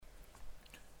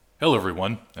Hello,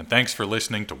 everyone, and thanks for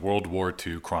listening to World War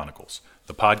II Chronicles,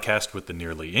 the podcast with the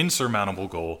nearly insurmountable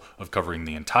goal of covering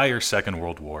the entire Second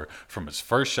World War from its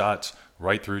first shots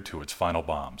right through to its final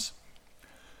bombs.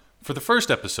 For the first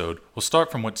episode, we'll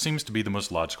start from what seems to be the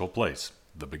most logical place,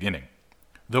 the beginning.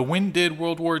 Though when did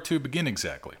World War II begin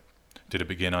exactly? Did it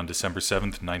begin on December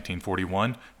 7th,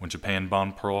 1941, when Japan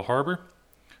bombed Pearl Harbor?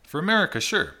 For America,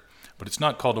 sure, but it's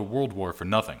not called a world war for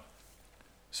nothing.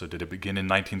 So did it begin in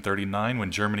 1939 when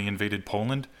Germany invaded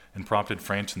Poland and prompted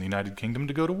France and the United Kingdom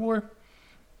to go to war?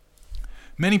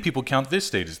 Many people count this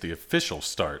date as the official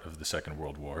start of the Second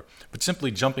World War, but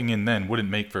simply jumping in then wouldn't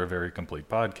make for a very complete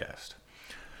podcast.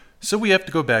 So we have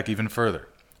to go back even further.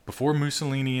 Before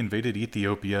Mussolini invaded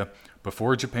Ethiopia,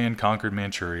 before Japan conquered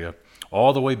Manchuria,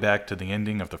 all the way back to the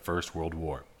ending of the First World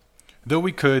War. Though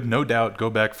we could, no doubt, go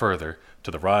back further, to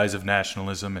the rise of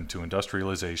nationalism and to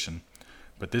industrialization,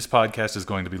 but this podcast is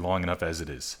going to be long enough as it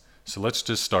is. So let's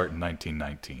just start in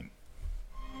 1919.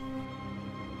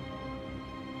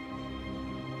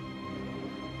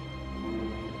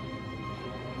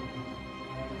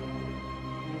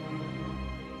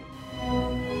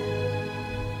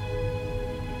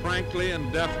 Frankly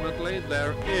and definitely,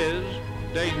 there is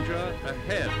danger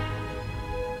ahead.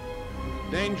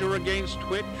 Danger against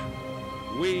which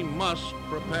we must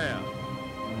prepare.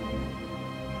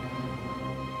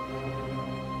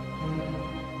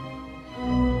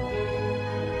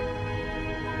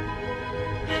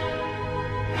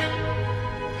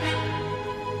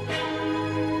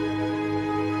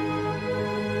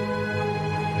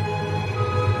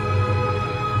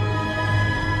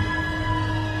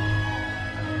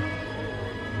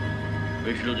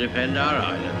 We shall defend our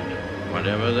island,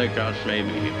 whatever the cost may be.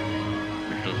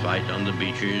 We shall fight on the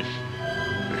beaches.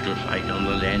 We shall fight on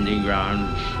the landing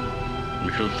grounds.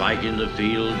 We shall fight in the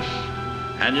fields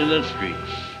and in the streets.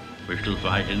 We shall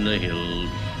fight in the hills.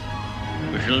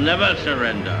 We shall never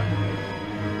surrender.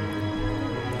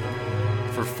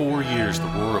 For 4 years, the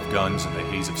roar of guns and the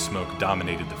haze of smoke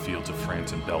dominated the fields of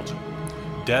France and Belgium.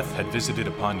 Death had visited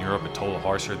upon Europe a toll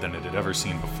harsher than it had ever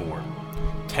seen before.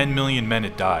 10 million men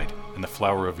had died, and the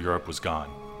flower of Europe was gone.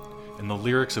 In the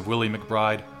lyrics of Willie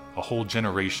McBride, a whole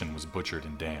generation was butchered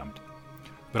and damned.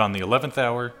 But on the 11th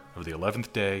hour of the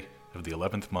 11th day of the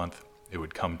 11th month, it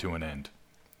would come to an end.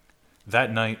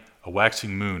 That night, a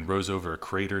waxing moon rose over a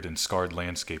cratered and scarred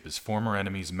landscape as former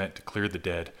enemies met to clear the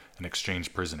dead and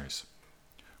exchange prisoners.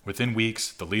 Within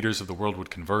weeks, the leaders of the world would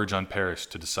converge on Paris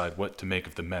to decide what to make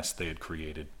of the mess they had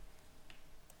created.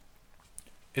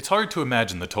 It's hard to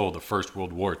imagine the toll the First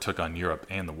World War took on Europe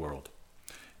and the world.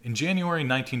 In January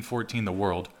 1914, the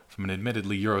world, from an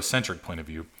admittedly Eurocentric point of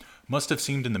view, must have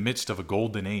seemed in the midst of a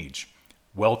golden age.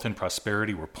 Wealth and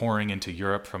prosperity were pouring into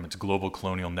Europe from its global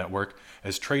colonial network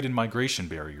as trade and migration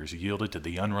barriers yielded to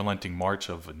the unrelenting march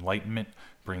of enlightenment,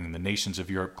 bringing the nations of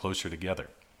Europe closer together.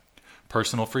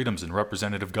 Personal freedoms and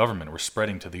representative government were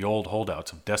spreading to the old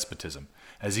holdouts of despotism,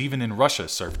 as even in Russia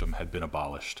serfdom had been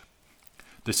abolished.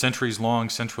 The centuries-long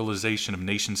centralization of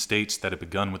nation-states that had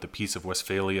begun with the Peace of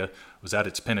Westphalia was at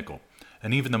its pinnacle,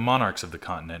 and even the monarchs of the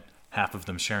continent, half of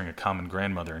them sharing a common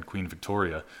grandmother in Queen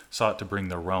Victoria, sought to bring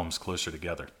their realms closer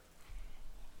together.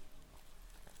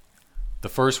 The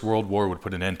First World War would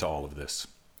put an end to all of this.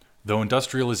 Though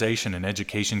industrialization and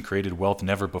education created wealth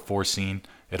never before seen,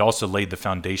 it also laid the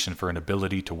foundation for an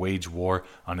ability to wage war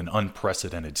on an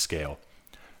unprecedented scale.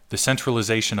 The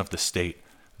centralization of the state,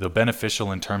 though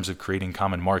beneficial in terms of creating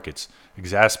common markets,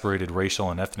 exasperated racial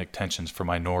and ethnic tensions for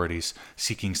minorities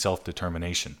seeking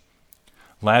self-determination.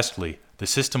 Lastly, the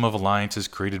system of alliances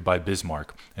created by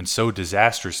Bismarck, and so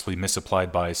disastrously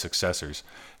misapplied by his successors,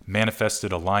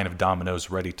 manifested a line of dominoes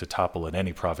ready to topple at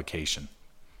any provocation.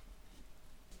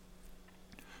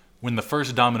 When the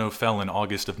first domino fell in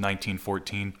August of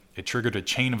 1914, it triggered a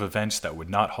chain of events that would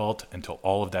not halt until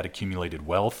all of that accumulated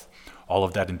wealth, all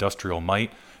of that industrial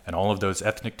might, and all of those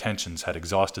ethnic tensions had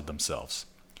exhausted themselves.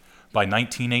 By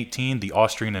 1918, the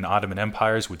Austrian and Ottoman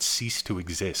empires would cease to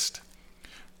exist.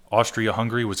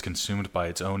 Austria-Hungary was consumed by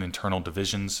its own internal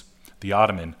divisions. The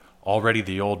Ottoman, already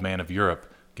the old man of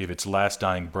Europe, gave its last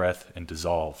dying breath and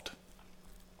dissolved.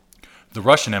 The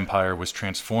Russian Empire was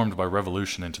transformed by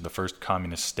revolution into the first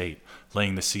communist state,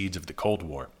 laying the seeds of the Cold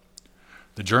War.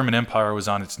 The German Empire was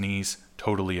on its knees,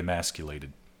 totally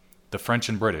emasculated. The French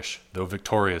and British, though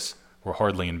victorious, were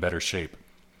hardly in better shape.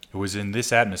 It was in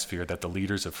this atmosphere that the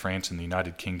leaders of France and the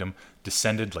United Kingdom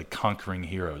descended like conquering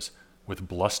heroes, with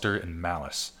bluster and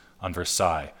malice, on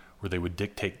Versailles, where they would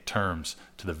dictate terms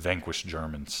to the vanquished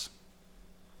Germans.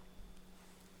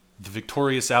 The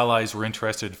victorious Allies were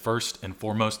interested first and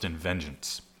foremost in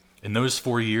vengeance. In those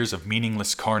 4 years of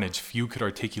meaningless carnage, few could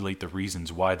articulate the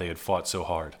reasons why they had fought so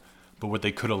hard, but what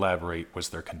they could elaborate was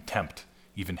their contempt,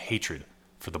 even hatred,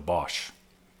 for the Boche.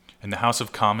 In the House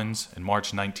of Commons in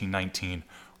March 1919,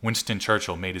 Winston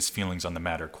Churchill made his feelings on the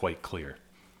matter quite clear.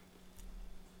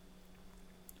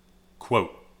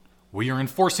 Quote, "We are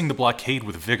enforcing the blockade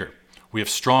with vigor. We have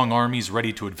strong armies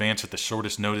ready to advance at the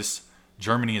shortest notice.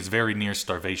 Germany is very near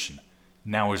starvation.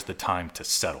 Now is the time to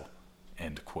settle."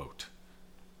 End quote.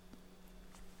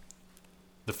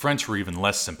 The French were even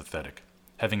less sympathetic.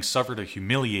 Having suffered a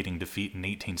humiliating defeat in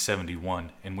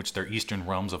 1871, in which their eastern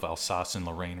realms of Alsace and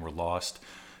Lorraine were lost,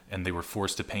 and they were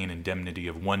forced to pay an indemnity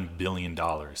of $1 billion,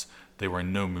 they were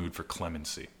in no mood for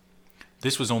clemency.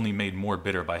 This was only made more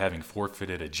bitter by having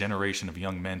forfeited a generation of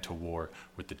young men to war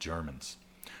with the Germans.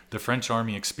 The French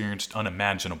army experienced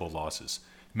unimaginable losses,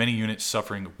 many units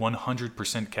suffering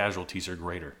 100% casualties or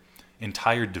greater,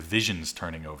 entire divisions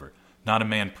turning over, not a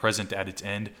man present at its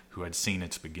end who had seen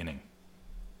its beginning.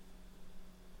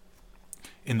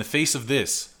 In the face of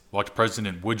this walked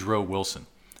President Woodrow Wilson,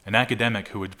 an academic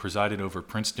who had presided over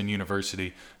Princeton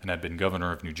University and had been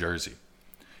governor of New Jersey.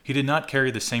 He did not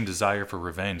carry the same desire for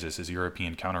revenge as his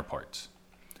European counterparts.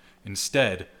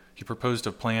 Instead, he proposed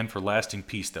a plan for lasting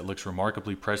peace that looks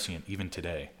remarkably prescient even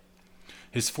today.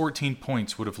 His 14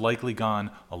 points would have likely gone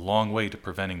a long way to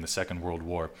preventing the Second World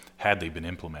War had they been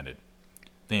implemented.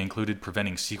 They included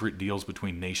preventing secret deals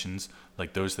between nations,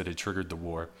 like those that had triggered the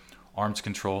war, arms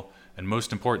control, and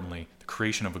most importantly, the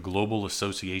creation of a global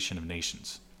association of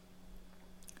nations.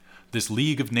 This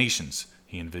League of Nations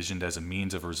he envisioned as a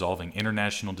means of resolving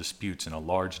international disputes in a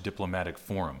large diplomatic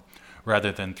forum,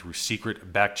 rather than through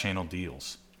secret back-channel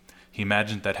deals. He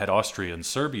imagined that had Austria and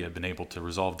Serbia been able to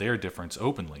resolve their difference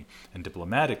openly and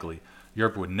diplomatically,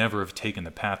 Europe would never have taken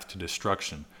the path to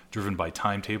destruction, driven by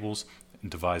timetables and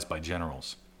devised by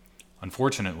generals.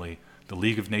 Unfortunately, the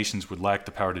League of Nations would lack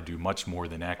the power to do much more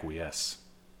than acquiesce.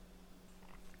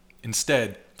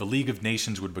 Instead, the League of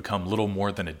Nations would become little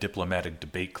more than a diplomatic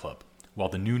debate club, while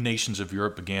the new nations of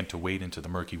Europe began to wade into the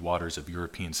murky waters of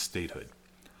European statehood.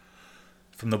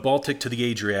 From the Baltic to the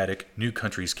Adriatic, new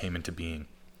countries came into being.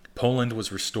 Poland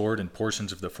was restored and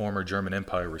portions of the former German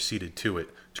Empire were ceded to it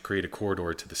to create a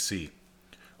corridor to the sea.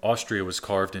 Austria was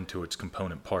carved into its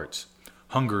component parts.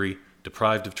 Hungary,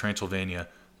 deprived of Transylvania,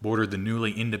 bordered the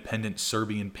newly independent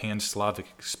Serbian pan-Slavic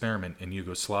experiment in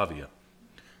Yugoslavia.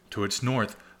 To its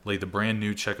north lay the brand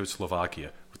new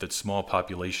Czechoslovakia, with its small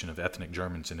population of ethnic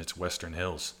Germans in its western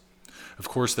hills. Of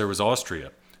course, there was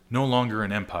Austria, no longer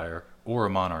an empire or a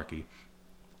monarchy,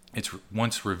 its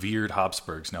once revered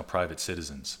Habsburgs now private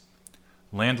citizens.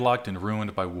 Landlocked and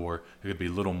ruined by war, it could be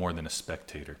little more than a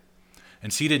spectator.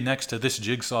 And seated next to this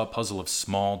jigsaw puzzle of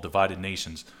small, divided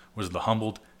nations was the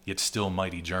humbled, yet still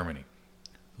mighty Germany.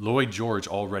 Lloyd George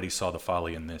already saw the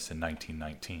folly in this in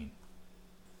 1919.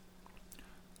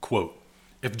 Quote,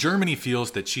 "If Germany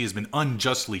feels that she has been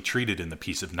unjustly treated in the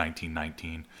peace of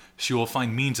 1919, she will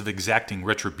find means of exacting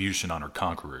retribution on her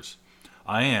conquerors.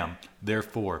 I am,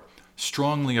 therefore,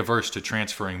 strongly averse to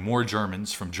transferring more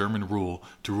Germans from German rule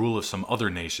to rule of some other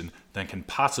nation than can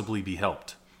possibly be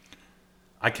helped.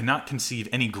 I cannot conceive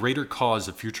any greater cause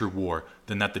of future war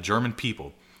than that the German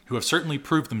people, who have certainly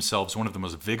proved themselves one of the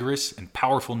most vigorous and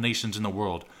powerful nations in the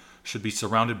world, should be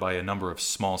surrounded by a number of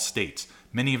small states,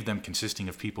 many of them consisting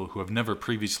of people who have never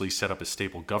previously set up a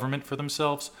stable government for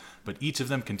themselves, but each of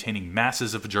them containing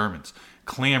masses of Germans,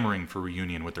 clamoring for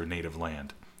reunion with their native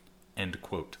land." End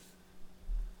quote.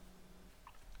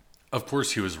 Of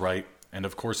course he was right, and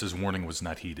of course his warning was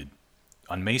not heeded.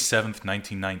 On May 7th,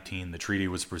 1919, the treaty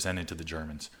was presented to the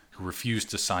Germans, who refused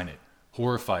to sign it,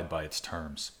 horrified by its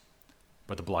terms.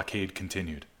 But the blockade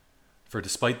continued, for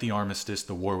despite the armistice,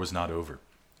 the war was not over.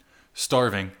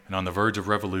 Starving and on the verge of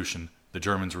revolution, the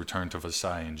Germans returned to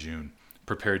Versailles in June,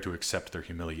 prepared to accept their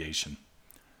humiliation.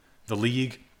 The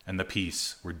League and the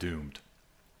peace were doomed.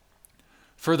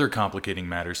 Further complicating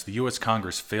matters, the U.S.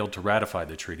 Congress failed to ratify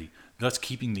the treaty, thus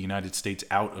keeping the United States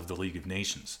out of the League of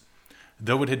Nations.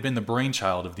 Though it had been the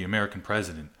brainchild of the American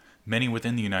president, many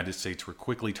within the United States were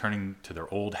quickly turning to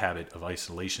their old habit of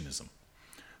isolationism.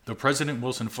 Though President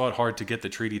Wilson fought hard to get the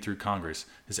treaty through Congress,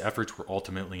 his efforts were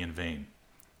ultimately in vain.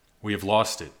 "We have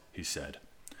lost it," he said,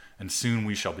 "and soon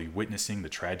we shall be witnessing the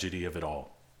tragedy of it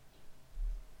all."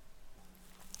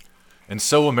 And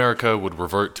so America would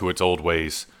revert to its old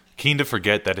ways, keen to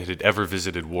forget that it had ever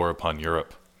visited war upon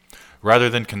Europe.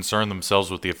 Rather than concern themselves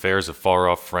with the affairs of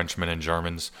far-off Frenchmen and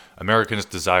Germans, Americans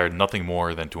desired nothing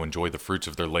more than to enjoy the fruits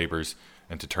of their labors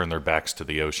and to turn their backs to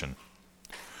the ocean.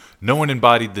 No one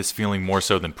embodied this feeling more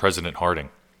so than President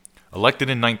Harding. Elected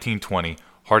in 1920,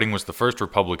 Harding was the first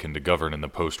Republican to govern in the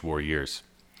post-war years.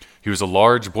 He was a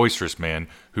large, boisterous man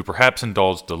who perhaps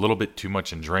indulged a little bit too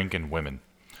much in drink and women.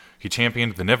 He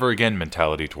championed the never-again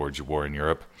mentality towards war in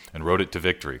Europe and rode it to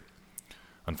victory.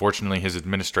 Unfortunately, his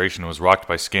administration was rocked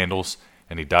by scandals,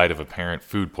 and he died of apparent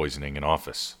food poisoning in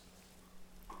office.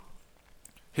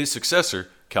 His successor,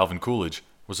 Calvin Coolidge,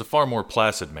 was a far more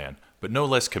placid man, but no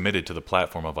less committed to the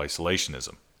platform of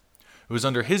isolationism. It was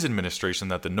under his administration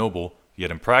that the noble,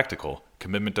 yet impractical,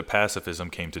 commitment to pacifism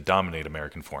came to dominate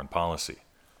American foreign policy.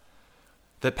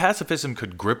 That pacifism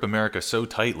could grip America so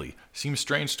tightly seems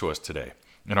strange to us today,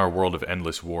 in our world of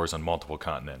endless wars on multiple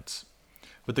continents.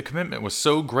 But the commitment was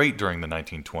so great during the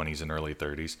 1920s and early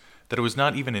 30s that it was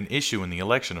not even an issue in the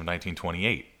election of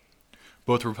 1928.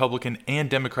 Both Republican and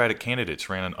Democratic candidates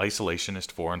ran on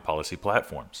isolationist foreign policy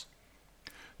platforms.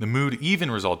 The mood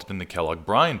even resulted in the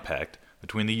Kellogg-Briand Pact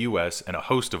between the U.S. and a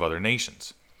host of other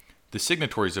nations, the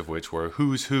signatories of which were a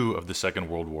who's who of the Second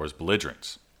World War's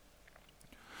belligerents.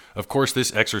 Of course,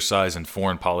 this exercise in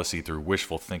foreign policy through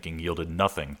wishful thinking yielded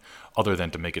nothing other than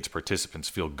to make its participants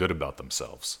feel good about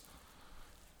themselves.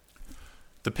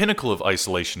 The pinnacle of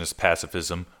isolationist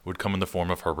pacifism would come in the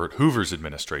form of Herbert Hoover's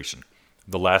administration,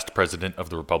 the last president of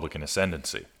the Republican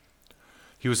ascendancy.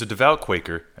 He was a devout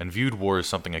Quaker and viewed war as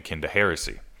something akin to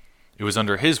heresy. It was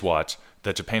under his watch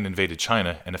that Japan invaded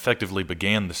China and effectively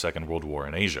began the Second World War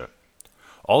in Asia.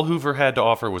 All Hoover had to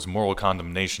offer was moral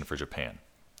condemnation for Japan.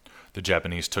 The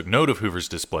Japanese took note of Hoover's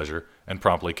displeasure and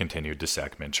promptly continued to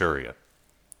sack Manchuria.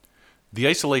 The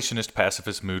isolationist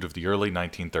pacifist mood of the early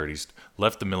 1930s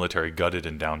left the military gutted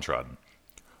and downtrodden.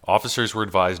 Officers were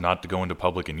advised not to go into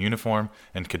public in uniform,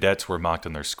 and cadets were mocked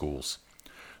in their schools.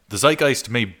 The zeitgeist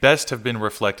may best have been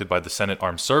reflected by the Senate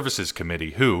Armed Services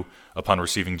Committee who, upon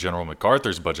receiving General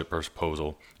MacArthur's budget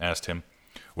proposal, asked him,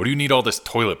 "What do you need all this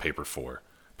toilet paper for?"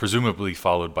 presumably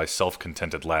followed by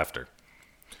self-contented laughter.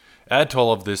 Add to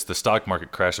all of this the stock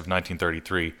market crash of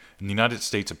 1933, and the United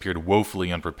States appeared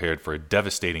woefully unprepared for a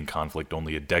devastating conflict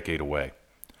only a decade away.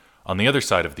 On the other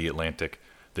side of the Atlantic,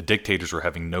 the dictators were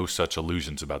having no such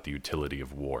illusions about the utility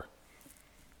of war.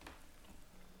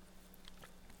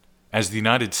 As the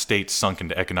United States sunk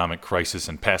into economic crisis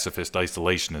and pacifist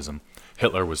isolationism,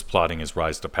 Hitler was plotting his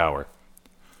rise to power.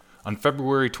 On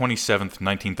February 27,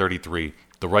 1933,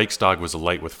 the Reichstag was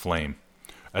alight with flame.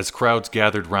 As crowds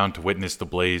gathered round to witness the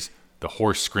blaze, the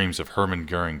hoarse screams of Hermann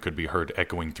Goering could be heard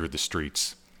echoing through the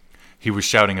streets. He was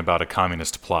shouting about a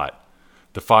communist plot.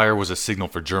 The fire was a signal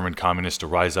for German communists to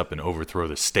rise up and overthrow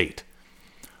the state.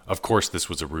 Of course, this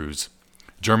was a ruse.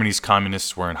 Germany's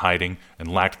communists were in hiding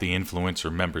and lacked the influence or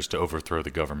members to overthrow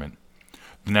the government.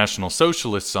 The National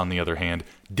Socialists, on the other hand,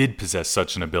 did possess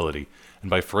such an ability, and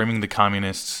by framing the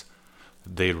communists,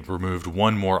 they removed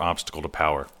one more obstacle to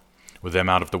power. With them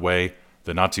out of the way,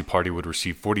 the Nazi Party would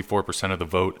receive 44% of the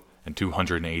vote and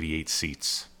 288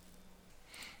 seats.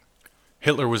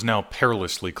 Hitler was now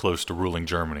perilously close to ruling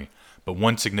Germany, but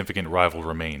one significant rival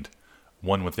remained,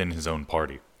 one within his own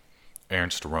party,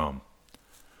 Ernst Röhm.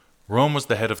 Röhm was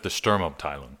the head of the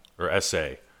Sturmabteilung, or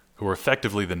SA, who were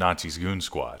effectively the Nazis' goon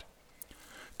squad.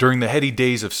 During the heady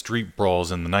days of street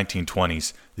brawls in the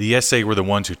 1920s, the SA were the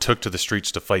ones who took to the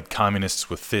streets to fight communists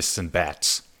with fists and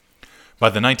bats. By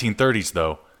the 1930s,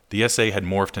 though, the SA had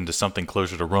morphed into something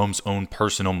closer to Röhm's own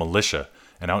personal militia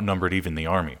and outnumbered even the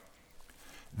army.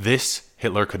 This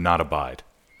Hitler could not abide.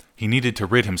 He needed to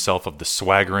rid himself of the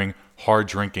swaggering,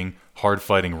 hard-drinking,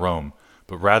 hard-fighting Röhm,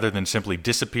 but rather than simply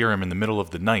disappear him in the middle of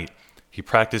the night, he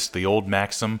practiced the old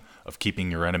maxim of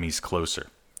keeping your enemies closer.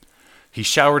 He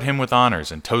showered him with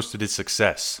honors and toasted his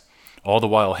success, all the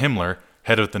while Himmler,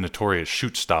 head of the notorious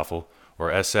Schutzstaffel,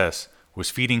 or SS, was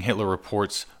feeding Hitler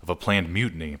reports of a planned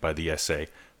mutiny by the SA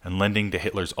and lending to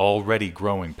Hitler's already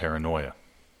growing paranoia.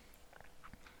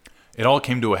 It all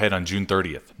came to a head on June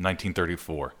 30th,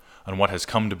 1934, on what has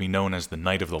come to be known as the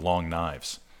Night of the Long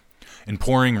Knives. In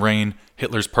pouring rain,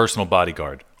 Hitler's personal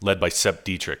bodyguard, led by Sepp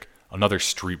Dietrich, another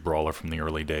street brawler from the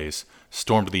early days,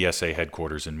 stormed the SA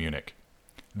headquarters in Munich.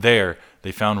 There,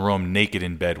 they found Röhm naked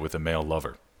in bed with a male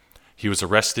lover. He was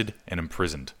arrested and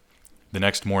imprisoned. The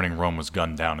next morning, Röhm was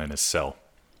gunned down in his cell.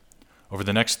 Over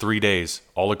the next 3 days,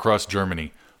 all across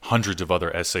Germany, hundreds of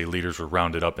other SA leaders were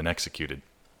rounded up and executed.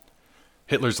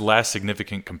 Hitler's last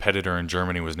significant competitor in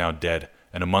Germany was now dead,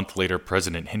 and a month later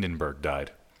President Hindenburg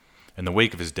died. In the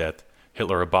wake of his death,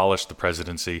 Hitler abolished the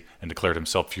presidency and declared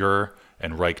himself Führer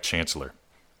and Reich Chancellor.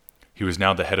 He was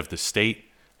now the head of the state,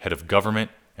 head of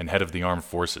government, and head of the armed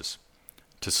forces.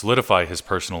 To solidify his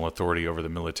personal authority over the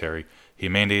military, he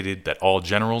mandated that all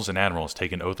generals and admirals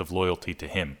take an oath of loyalty to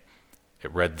him.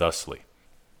 It read thusly: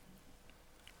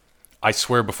 I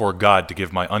swear before God to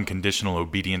give my unconditional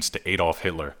obedience to Adolf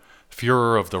Hitler,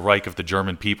 Führer of the Reich of the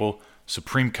German people,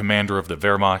 Supreme Commander of the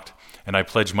Wehrmacht, and I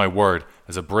pledge my word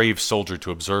as a brave soldier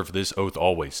to observe this oath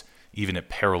always, even at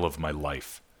peril of my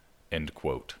life." End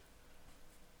quote.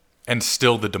 And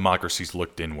still the democracies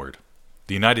looked inward.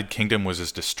 The United Kingdom was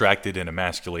as distracted and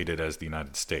emasculated as the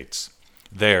United States.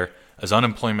 There, as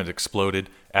unemployment exploded,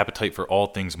 appetite for all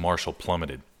things martial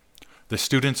plummeted. The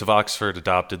students of Oxford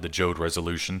adopted the Jode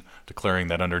Resolution, declaring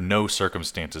that under no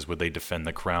circumstances would they defend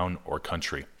the crown or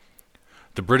country.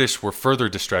 The British were further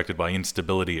distracted by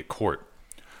instability at court.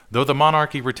 Though the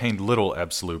monarchy retained little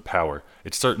absolute power,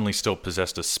 it certainly still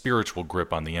possessed a spiritual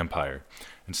grip on the empire,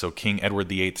 and so King Edward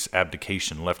VIII's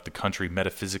abdication left the country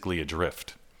metaphysically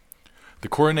adrift. The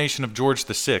coronation of George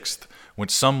VI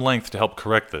went some length to help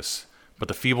correct this, but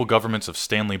the feeble governments of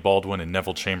Stanley Baldwin and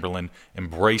Neville Chamberlain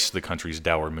embraced the country's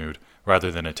dour mood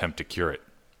rather than attempt to cure it.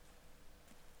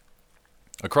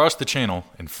 Across the Channel,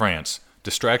 in France,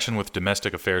 distraction with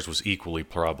domestic affairs was equally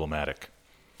problematic.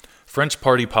 French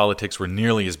party politics were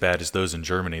nearly as bad as those in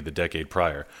Germany the decade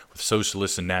prior, with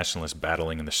socialists and nationalists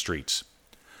battling in the streets.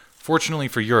 Fortunately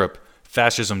for Europe,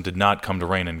 fascism did not come to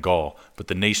reign in Gaul, but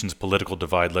the nation's political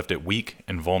divide left it weak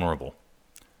and vulnerable.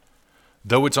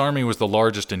 Though its army was the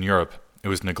largest in Europe, it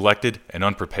was neglected and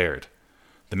unprepared.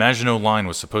 The Maginot Line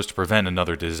was supposed to prevent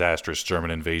another disastrous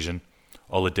German invasion.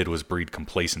 All it did was breed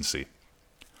complacency.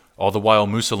 All the while,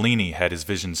 Mussolini had his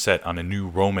vision set on a new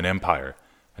Roman Empire,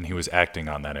 and he was acting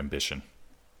on that ambition.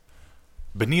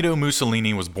 Benito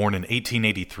Mussolini was born in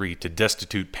 1883 to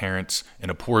destitute parents in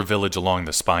a poor village along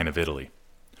the spine of Italy.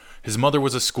 His mother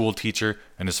was a school teacher,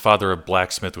 and his father a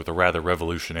blacksmith with a rather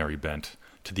revolutionary bent,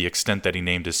 to the extent that he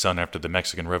named his son after the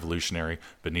Mexican revolutionary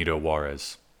Benito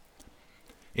Juarez.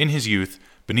 In his youth,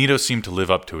 Benito seemed to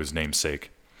live up to his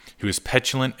namesake. He was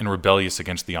petulant and rebellious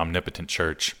against the omnipotent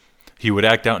church. He would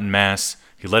act out in mass,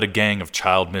 he led a gang of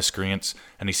child miscreants,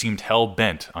 and he seemed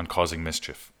hell-bent on causing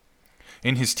mischief.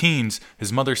 In his teens,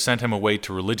 his mother sent him away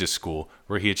to religious school,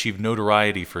 where he achieved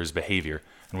notoriety for his behavior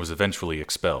and was eventually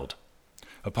expelled.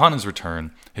 Upon his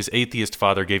return, his atheist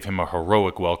father gave him a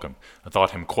heroic welcome and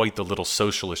thought him quite the little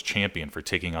socialist champion for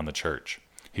taking on the church.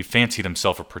 He fancied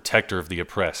himself a protector of the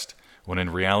oppressed, when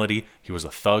in reality he was a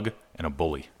thug and a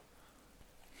bully.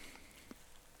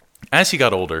 As he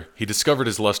got older, he discovered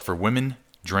his lust for women,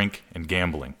 drink, and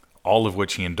gambling, all of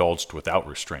which he indulged without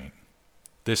restraint.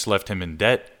 This left him in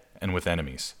debt and with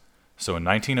enemies. So in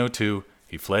 1902,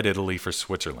 he fled Italy for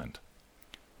Switzerland.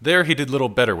 There he did little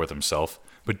better with himself,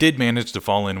 but did manage to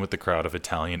fall in with the crowd of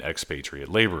Italian expatriate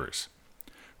laborers.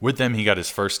 With them he got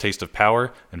his first taste of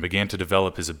power and began to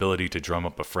develop his ability to drum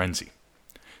up a frenzy.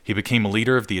 He became a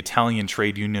leader of the Italian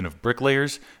Trade Union of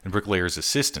Bricklayers and Bricklayers'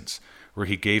 Assistants, where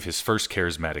he gave his first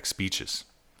charismatic speeches.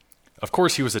 Of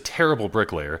course, he was a terrible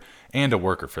bricklayer, and a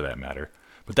worker for that matter,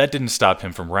 but that didn't stop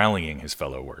him from rallying his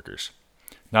fellow workers.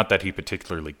 Not that he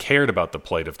particularly cared about the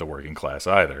plight of the working class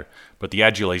either, but the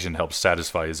adulation helped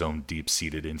satisfy his own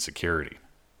deep-seated insecurity.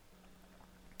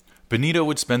 Benito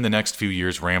would spend the next few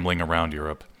years rambling around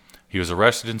Europe. He was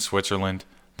arrested in Switzerland,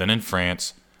 then in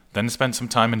France, then spent some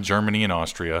time in Germany and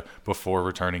Austria before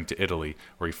returning to Italy,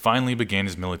 where he finally began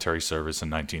his military service in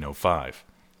 1905.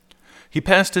 He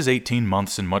passed his 18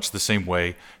 months in much the same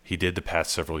way he did the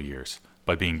past several years,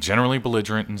 by being generally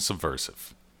belligerent and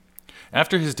subversive.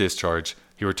 After his discharge,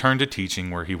 he returned to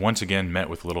teaching, where he once again met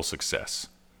with little success.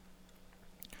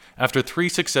 After 3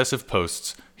 successive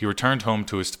posts, he returned home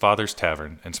to his father's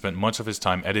tavern and spent much of his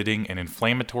time editing an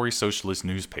inflammatory socialist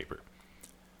newspaper.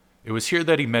 It was here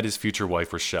that he met his future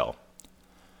wife, Rochelle.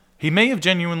 He may have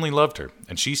genuinely loved her,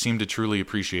 and she seemed to truly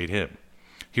appreciate him.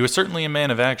 He was certainly a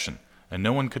man of action, and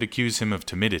no one could accuse him of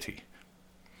timidity.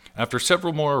 After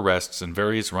several more arrests and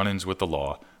various run-ins with the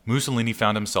law, Mussolini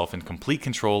found himself in complete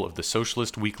control of the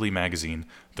socialist weekly magazine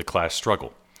The Class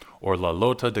Struggle, or La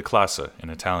Lotta di Classe in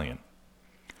Italian.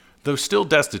 Though still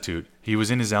destitute, he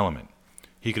was in his element.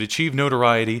 He could achieve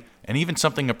notoriety and even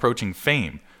something approaching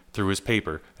fame through his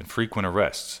paper, and frequent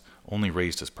arrests only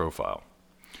raised his profile.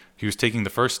 He was taking the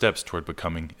first steps toward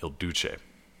becoming Il Duce.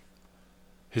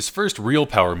 His first real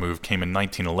power move came in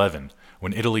 1911,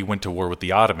 when Italy went to war with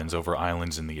the Ottomans over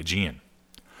islands in the Aegean.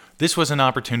 This was an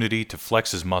opportunity to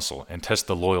flex his muscle and test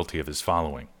the loyalty of his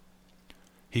following.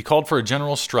 He called for a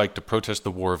general strike to protest the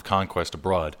war of conquest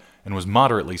abroad, and was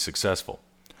moderately successful.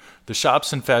 The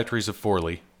shops and factories of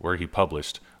Forli, where he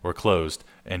published, were closed,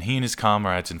 and he and his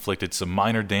comrades inflicted some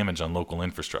minor damage on local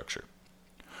infrastructure.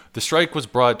 The strike was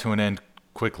brought to an end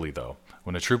quickly, though,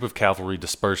 when a troop of cavalry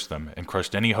dispersed them and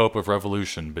crushed any hope of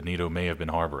revolution Benito may have been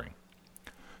harboring.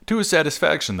 To his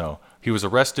satisfaction, though, he was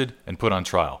arrested and put on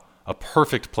trial, a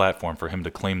perfect platform for him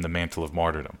to claim the mantle of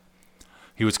martyrdom.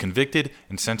 He was convicted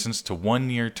and sentenced to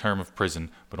 1-year term of prison,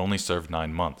 but only served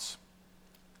 9 months.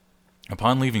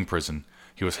 Upon leaving prison,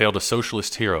 he was hailed a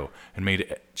socialist hero and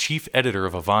made chief editor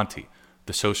of Avanti,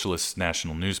 the socialist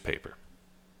national newspaper.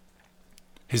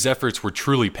 His efforts were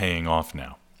truly paying off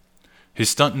now. His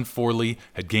stunt in Forli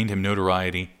had gained him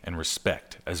notoriety and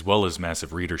respect, as well as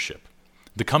massive readership.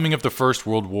 The coming of the First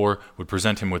World War would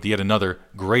present him with yet another,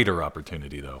 greater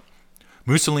opportunity, though.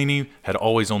 Mussolini had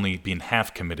always only been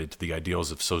half committed to the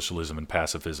ideals of socialism and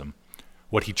pacifism.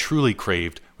 What he truly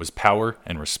craved was power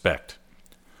and respect.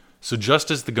 So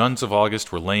just as the guns of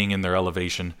August were laying in their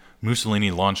elevation,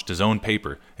 Mussolini launched his own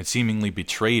paper and seemingly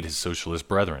betrayed his socialist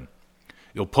brethren.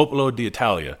 Il Popolo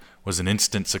d'Italia was an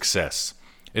instant success.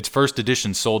 Its first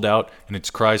edition sold out, and its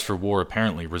cries for war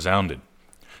apparently resounded.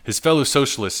 His fellow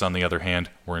socialists, on the other hand,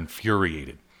 were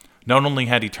infuriated. Not only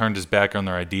had he turned his back on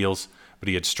their ideals, but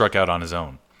he had struck out on his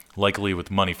own, likely with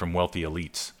money from wealthy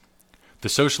elites. The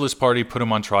Socialist Party put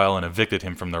him on trial and evicted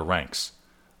him from their ranks.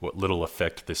 What little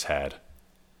effect this had.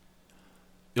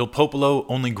 Il Popolo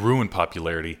only grew in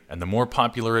popularity, and the more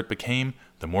popular it became,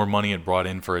 the more money it brought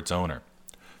in for its owner.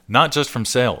 Not just from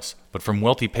sales, but from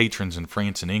wealthy patrons in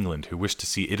France and England who wished to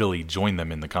see Italy join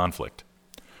them in the conflict.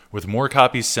 With more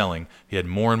copies selling, he had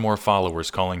more and more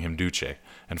followers calling him Duce,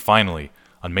 and finally,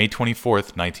 on May 24,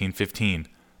 1915,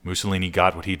 Mussolini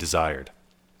got what he desired.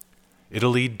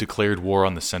 Italy declared war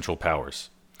on the Central Powers.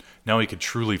 Now he could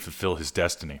truly fulfill his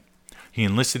destiny. He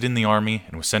enlisted in the army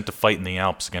and was sent to fight in the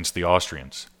Alps against the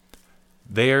Austrians.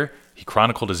 There, he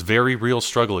chronicled his very real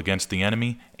struggle against the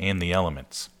enemy and the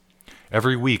elements.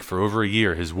 Every week for over a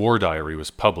year, his war diary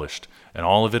was published, and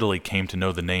all of Italy came to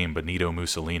know the name Benito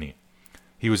Mussolini.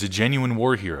 He was a genuine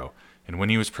war hero, and when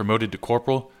he was promoted to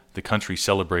corporal, the country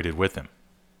celebrated with him.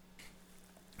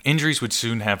 Injuries would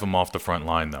soon have him off the front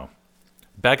line, though.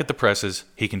 Back at the presses,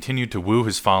 he continued to woo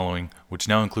his following, which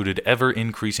now included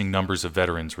ever-increasing numbers of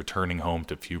veterans returning home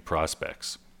to few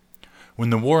prospects. When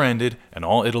the war ended, and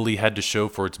all Italy had to show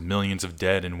for its millions of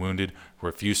dead and wounded were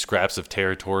a few scraps of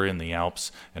territory in the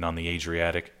Alps and on the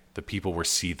Adriatic, the people were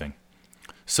seething.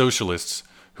 Socialists,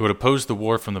 who had opposed the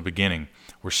war from the beginning,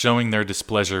 were showing their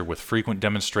displeasure with frequent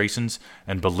demonstrations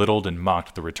and belittled and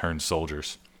mocked the returned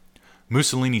soldiers.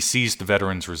 Mussolini seized the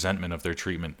veterans' resentment of their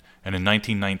treatment, and in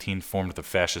 1919 formed the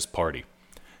Fascist Party.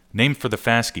 Named for the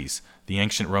Fasces, the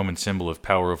ancient Roman symbol of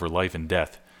power over life and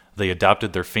death, they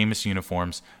adopted their famous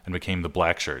uniforms and became the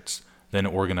Black Shirts, then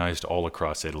organized all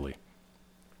across Italy.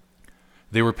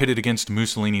 They were pitted against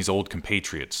Mussolini's old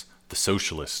compatriots, the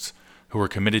Socialists, who were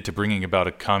committed to bringing about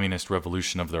a communist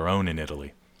revolution of their own in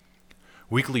Italy.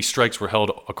 Weekly strikes were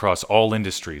held across all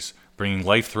industries, bringing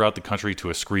life throughout the country to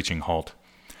a screeching halt.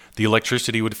 The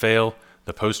electricity would fail,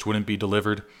 the post wouldn't be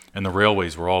delivered, and the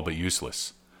railways were all but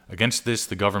useless. Against this,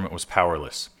 the government was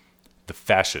powerless. The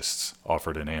fascists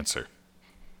offered an answer.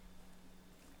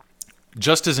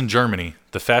 Just as in Germany,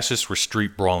 the fascists were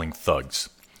street-brawling thugs.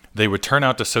 They would turn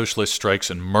out to socialist strikes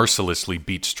and mercilessly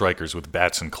beat strikers with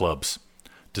bats and clubs.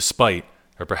 Despite,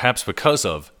 or perhaps because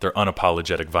of, their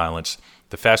unapologetic violence,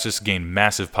 the fascists gained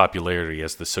massive popularity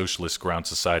as the socialists ground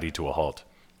society to a halt.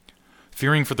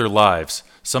 Fearing for their lives,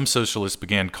 some socialists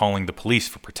began calling the police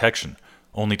for protection,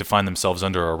 only to find themselves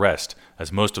under arrest,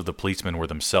 as most of the policemen were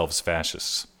themselves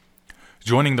fascists.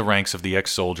 Joining the ranks of the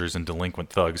ex-soldiers and delinquent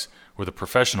thugs were the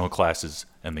professional classes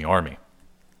and the army.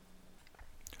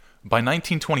 By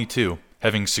 1922,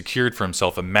 having secured for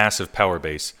himself a massive power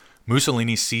base,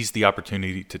 Mussolini seized the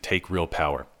opportunity to take real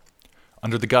power.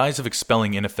 Under the guise of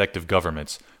expelling ineffective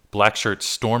governments, Black Shirts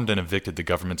stormed and evicted the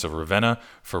governments of Ravenna,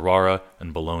 Ferrara,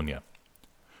 and Bologna.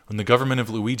 When the government of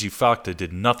Luigi Facta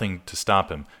did nothing to stop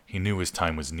him, he knew his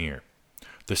time was near.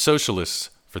 The socialists,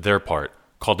 for their part,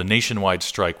 called a nationwide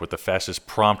strike, which the fascists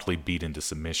promptly beat into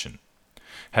submission.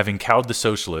 Having cowed the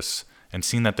socialists and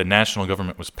seen that the national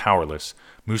government was powerless,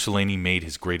 Mussolini made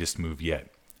his greatest move yet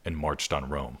and marched on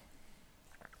Rome.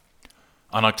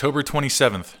 On October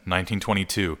 27,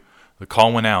 1922, the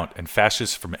call went out and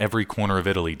fascists from every corner of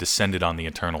Italy descended on the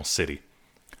Eternal City.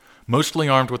 Mostly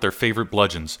armed with their favorite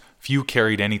bludgeons, few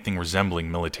carried anything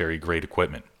resembling military-grade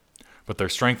equipment. But their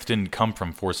strength didn't come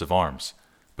from force of arms,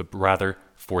 but rather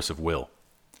force of will.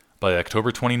 By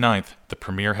October 29th, the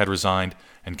premier had resigned,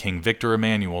 and King Victor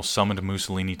Emmanuel summoned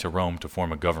Mussolini to Rome to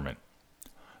form a government.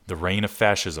 The reign of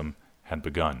fascism had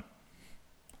begun.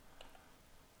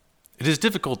 It is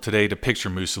difficult today to picture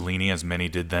Mussolini as many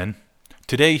did then.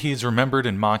 Today he is remembered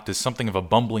and mocked as something of a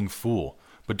bumbling fool,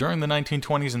 but during the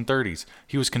 1920s and 30s,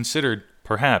 he was considered,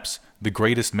 perhaps, the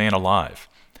greatest man alive.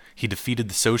 He defeated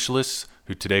the socialists,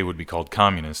 who today would be called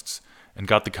communists, and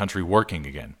got the country working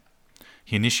again.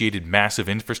 He initiated massive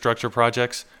infrastructure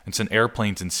projects and sent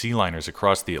airplanes and sea liners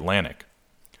across the Atlantic.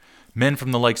 Men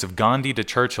from the likes of Gandhi to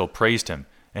Churchill praised him,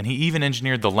 and he even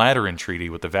engineered the Lateran Treaty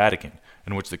with the Vatican,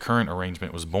 in which the current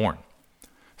arrangement was born.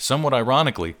 Somewhat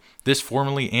ironically, this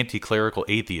formerly anti-clerical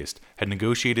atheist had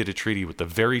negotiated a treaty with the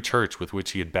very church with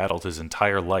which he had battled his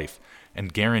entire life,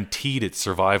 and guaranteed its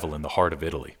survival in the heart of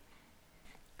Italy.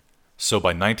 So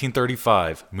by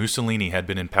 1935, Mussolini had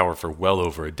been in power for well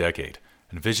over a decade,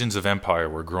 and visions of empire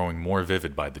were growing more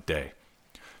vivid by the day.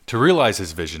 To realize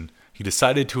his vision, he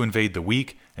decided to invade the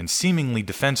weak and seemingly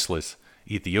defenseless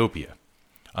Ethiopia.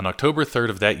 On October 3rd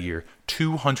of that year,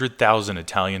 200,000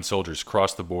 Italian soldiers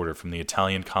crossed the border from the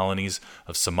Italian colonies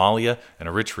of Somalia and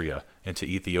Eritrea into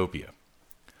Ethiopia.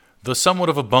 Though somewhat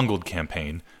of a bungled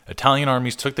campaign, Italian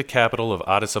armies took the capital of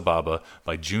Addis Ababa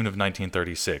by June of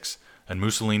 1936, and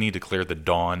Mussolini declared the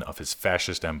dawn of his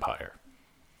fascist empire.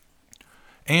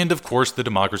 And of course, the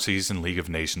democracies and League of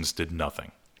Nations did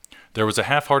nothing. There was a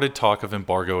half-hearted talk of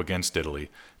embargo against Italy,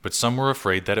 but some were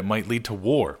afraid that it might lead to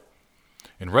war.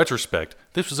 In retrospect,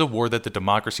 this was a war that the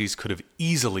democracies could have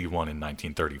easily won in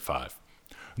 1935.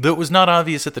 Though it was not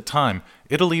obvious at the time,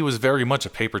 Italy was very much a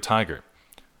paper tiger.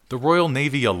 The Royal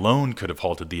Navy alone could have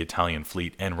halted the Italian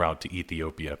fleet en route to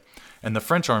Ethiopia, and the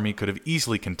French army could have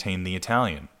easily contained the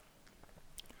Italian.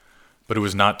 But it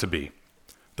was not to be.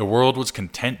 The world was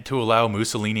content to allow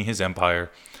Mussolini his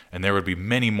empire, and there would be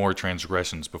many more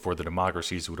transgressions before the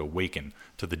democracies would awaken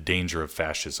to the danger of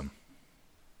fascism.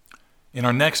 In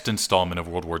our next installment of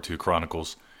World War II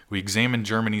Chronicles, we examine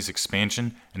Germany's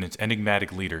expansion and its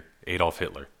enigmatic leader, Adolf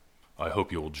Hitler. I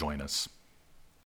hope you will join us.